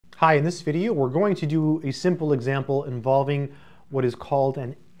Hi, in this video we're going to do a simple example involving what is called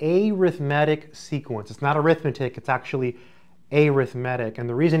an arithmetic sequence. It's not arithmetic, it's actually arithmetic. And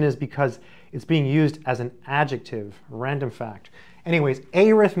the reason is because it's being used as an adjective, random fact. Anyways,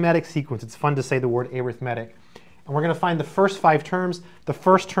 arithmetic sequence. It's fun to say the word arithmetic. And we're going to find the first 5 terms. The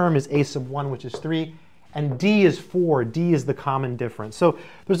first term is a sub 1, which is 3. And d is 4. D is the common difference. So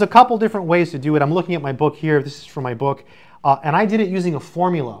there's a couple different ways to do it. I'm looking at my book here. This is from my book. And I did it using a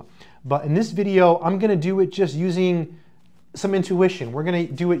formula. But in this video, I'm going to do it just using some intuition. We're going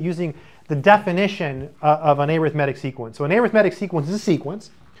to do it using the definition of an arithmetic sequence. So an arithmetic sequence is a sequence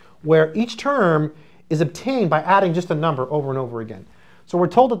where each term is obtained by adding just a number over and over again. So we're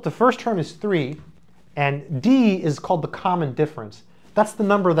told that the first term is 3, and d is called the common difference. That's the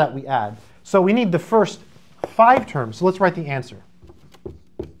number that we add. So we need the first 5 terms. So let's write the answer.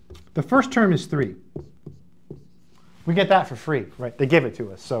 The first term is 3. We get that for free, right? They give it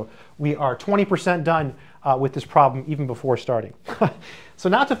to us. So we are 20% done with this problem even before starting. So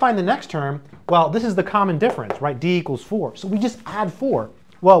now to find the next term, well, this is the common difference, right? D equals 4. So we just add 4.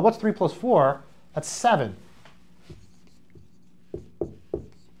 Well, what's 3 plus 4? That's 7.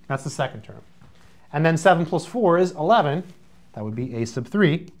 That's the second term. And then 7 plus 4 is 11. That would be a sub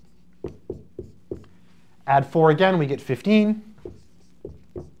 3. Add 4 again, we get 15.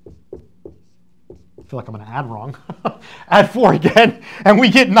 I feel like I'm going to add wrong. Add 4 again, and we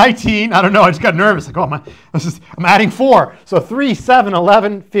get 19. I don't know, I just got nervous. Like, oh, I'm adding 4. So 3, 7,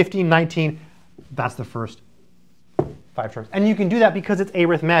 11, 15, 19. That's the first 5 terms. And you can do that because it's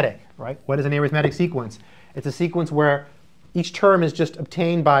arithmetic, right? What is an arithmetic sequence? It's a sequence where each term is just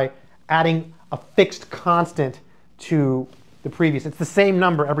obtained by adding a fixed constant to the previous. It's the same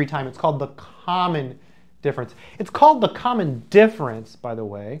number every time. It's called the common difference. It's called the common difference, by the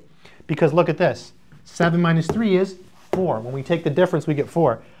way, because look at this. 7 minus 3 is 4. When we take the difference, we get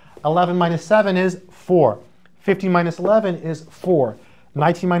 4. 11 minus 7 is 4. 15 minus 11 is 4.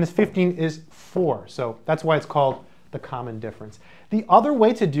 19 minus 15 is 4. So that's why it's called the common difference. The other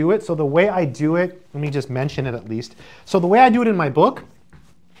way to do it, so the way I do it, let me just mention it at least. So the way I do it in my book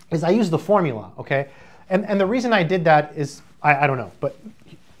is I use the formula, okay? And the reason I did that is, I don't know, but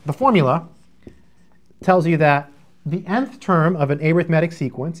the formula tells you that the nth term of an arithmetic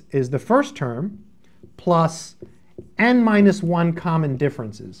sequence is the first term plus n minus 1 common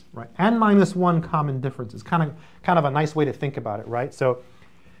differences, right? N minus 1 common differences, kind of a nice way to think about it, right? So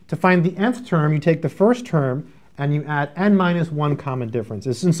to find the nth term, you take the first term and you add n minus 1 common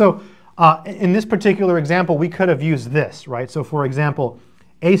differences. And so in this particular example, we could have used this, right? So for example,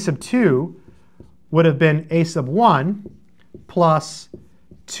 a sub 2 would have been a sub 1 plus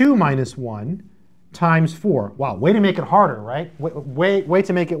 2 minus 1 times 4. Wow, way to make it harder, right? Way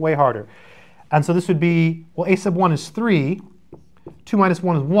to make it way harder. And so this would be, well, a sub 1 is 3. 2 minus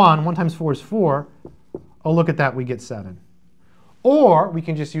 1 is 1. 1 times 4 is 4. Oh, look at that, we get 7. Or we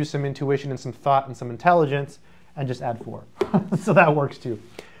can just use some intuition and some thought and some intelligence and just add 4. So that works too.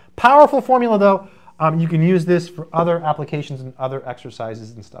 Powerful formula, though. You can use this for other applications and other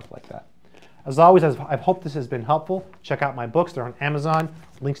exercises and stuff like that. As always, I hope this has been helpful. Check out my books. They're on Amazon.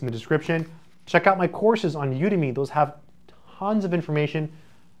 Links in the description. Check out my courses on Udemy. Those have tons of information.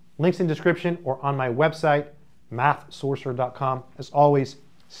 Links in the description or on my website, mathsorcerer.com. As always,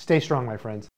 stay strong, my friends.